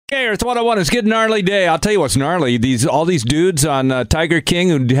Hey, Earth 101, it's Get Gnarly Day. I'll tell you what's gnarly. All these dudes on Tiger King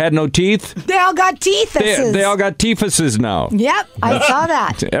who had no teeth. They all got teethuses. They all got teethuses now. Yep, I saw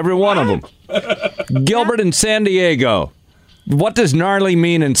that. Every one of them. Gilbert in San Diego. What does gnarly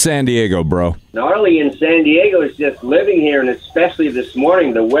mean in San Diego, bro? Gnarly in San Diego is just living here, and especially this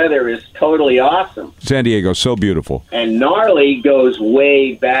morning, the weather is totally awesome. San Diego's so beautiful. And gnarly goes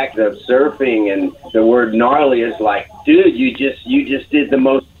way back to surfing, and the word gnarly is like, dude, you just did the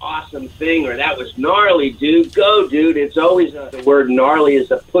most awesome thing, or that was gnarly, dude. Go, dude. It's always the word gnarly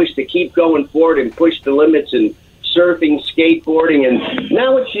is a push to keep going forward and push the limits and surfing, skateboarding, and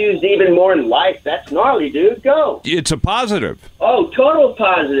now it's used even more in life. That's gnarly, dude. Go. It's a positive. Oh, total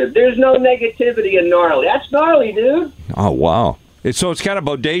positive. There's no negativity in gnarly. That's gnarly, dude. Oh, wow. So it's kind of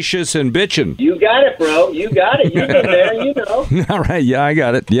bodacious and bitchin'. You got it, bro. You got it. You've been there. You know. All right. Yeah, I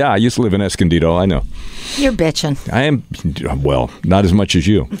got it. Yeah, I used to live in Escondido. I know. You're bitching. I am, well, not as much as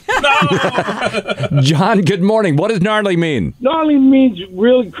you. John, good morning. What does gnarly mean? Gnarly means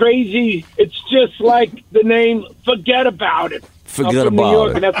really crazy. It's just like the name Forget About It. Forget about New York,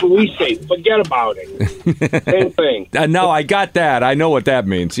 it. And that's what we say. Forget about it. Same thing. No, I got that. I know what that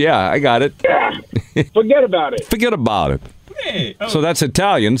means. Yeah, I got it. Yeah. Forget about it. Forget about it. Hey, So that's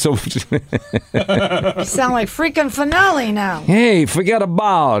Italian. So You sound like freaking finale now. hey, forget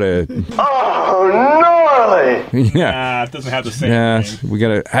about it. Oh, gnarly. Yeah. it doesn't have the same Yeah, name. we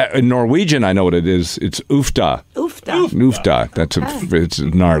got in Norwegian. I know what it is. It's ufta. Oofda. Ufta. It's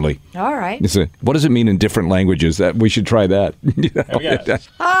gnarly. All right. What does it mean in different languages? That we should try that. yeah.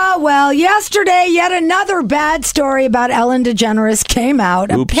 Oh, well, yesterday, yet another bad story about Ellen DeGeneres came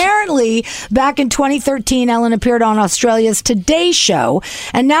out. Oops. Apparently, back in 2013, Ellen appeared on Australia's Today Show,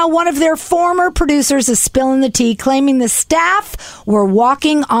 and now one of their former producers is spilling the tea, claiming the staff were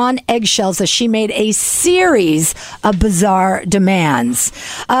walking on eggshells as she made a series of bizarre demands.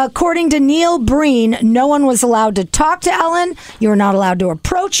 According to Neil Breen, no one was allowed to talk to Ellen. You were not allowed to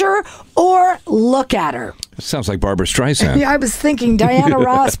approach her or look at her. Sounds like Barbara Streisand. Yeah, I was thinking Diana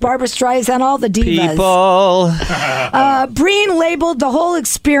Ross, Barbara Streisand, all the divas. People. Breen labeled the whole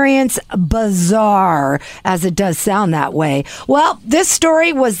experience bizarre, as it does sound that way. Well, this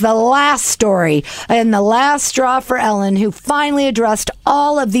story was the last story and the last straw for Ellen, who finally addressed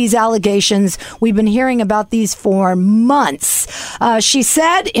all of these allegations. We've been hearing about these for months. She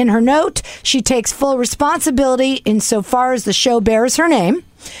said in her note, she takes full responsibility insofar as the show bears her name.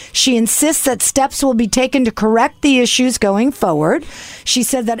 She insists that steps will be taken to correct the issues going forward. She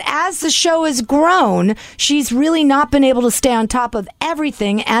said that as the show has grown, she's really not been able to stay on top of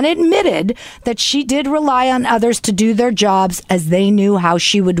everything, and admitted that she did rely on others to do their jobs as they knew how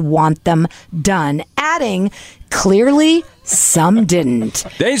she would want them done, adding, clearly, some didn't.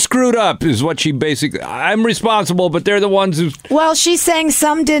 They screwed up is what she basically... I'm responsible, but they're the ones who... Well, she's saying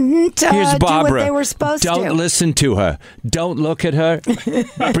some didn't Here's do Barbara. what they were supposed to. Don't listen to her. Don't look at her.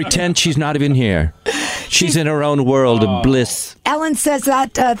 Pretend she's not even here. She's in her own world of bliss. Ellen says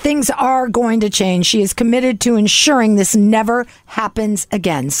that things are going to change. She is committed to ensuring this never happens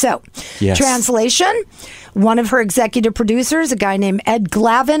again. So, Yes. Translation, one of her executive producers, a guy named Ed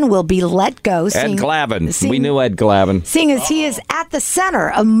Glavin, will be let go. Ed Glavin. We knew Ed Glavin. Seeing as he is at the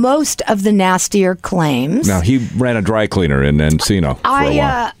center of most of the nastier claims. Now, he ran a dry cleaner in Encino for a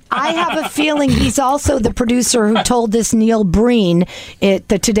while. I have a feeling he's also the producer who told this Neil Breen at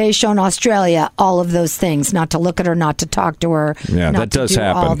the Today Show in Australia all of those things, not to look at her, not to talk to her, Yeah, not that does to do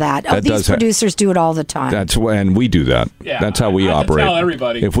happen. all that. That These does producers do it all the time. That's when we do that. Yeah, That's how we I have to operate. tell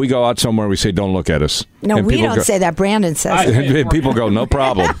everybody. If we go out somewhere, we say, "Don't look at us." No, And we people don't go- say that. Brandon says I it. say it. People go, "No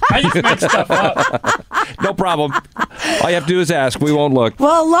problem, I just make stuff up. no problem." All you have to do is ask. We won't look.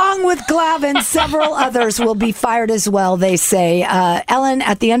 Well, along with Glavin, several others will be fired as well, they say. Ellen,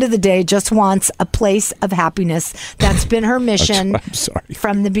 at the end of the day, just wants a place of happiness. That's been her mission I'm sorry.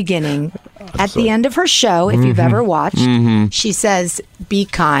 from the beginning. At the end of her show, if you've ever watched, she says, be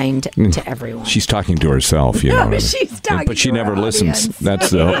kind to everyone. She's talking to herself, you know. what I mean? she's talking but she to her never listens. audience. That's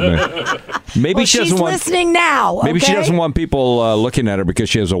the maybe Well, she she's doesn't want. listening now. Maybe she okay? doesn't want people looking at her because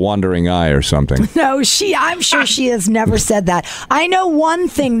she has a wandering eye or something. No, I'm sure she has never said that. I know one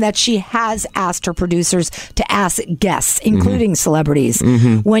thing that she has asked her producers to ask guests, including celebrities.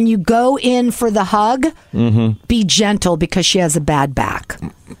 When you go in for the hug, be gentle because she has a bad back.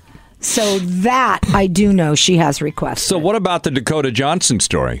 So that I do know she has requested. So what about the Dakota Johnson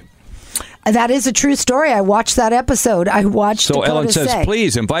story? That is a true story. I watched that episode. I watched So Dakota Ellen says, say.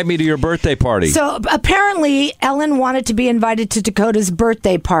 please invite me to your birthday party. So apparently, Ellen wanted to be invited to Dakota's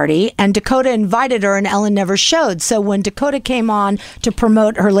birthday party, and Dakota invited her, and Ellen never showed. So when Dakota came on to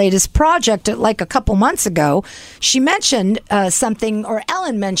promote her latest project, like a couple months ago, she mentioned something, or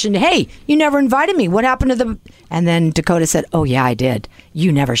Ellen mentioned, hey, you never invited me. What happened to the... And then Dakota said, oh, yeah, I did.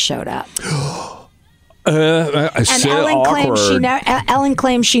 You never showed up. And Ellen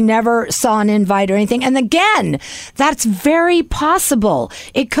claims she never saw an invite or anything. And again, that's very possible.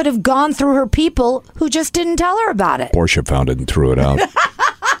 It could have gone through her people who just didn't tell her about it. Portia found it and threw it out.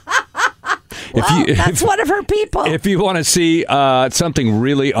 That's one of her people. If you want to see something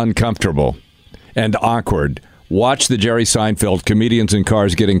really uncomfortable and awkward, watch the Jerry Seinfeld Comedians in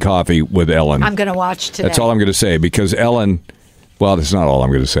Cars Getting Coffee with Ellen. I'm going to watch today. That's all I'm going to say, because Ellen... Well, that's not all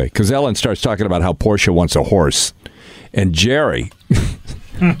I'm going to say, because Ellen starts talking about how Portia wants a horse. And Jerry...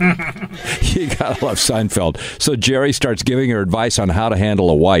 You got to love Seinfeld. So Jerry starts giving her advice on how to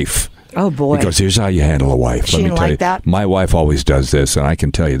handle a wife. Oh, boy. He goes, here's how you handle a wife. She didn't like that? My wife always does this, and I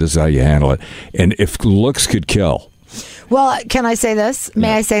can tell you this is how you handle it. And if looks could kill... Well, can I say this?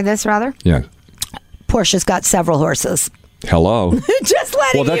 May I say this, rather? Yeah. Portia's got several horses. Hello. Just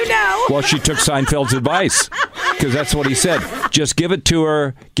letting you know. Well, she took Seinfeld's advice, because that's what he said. Just give it to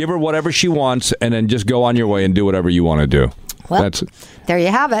her, give her whatever she wants, and then just go on your way and do whatever you want to do. Well, there you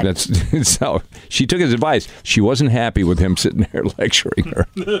have it. So she took his advice. She wasn't happy with him sitting there lecturing her.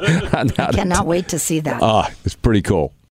 I cannot wait to see that. It's pretty cool.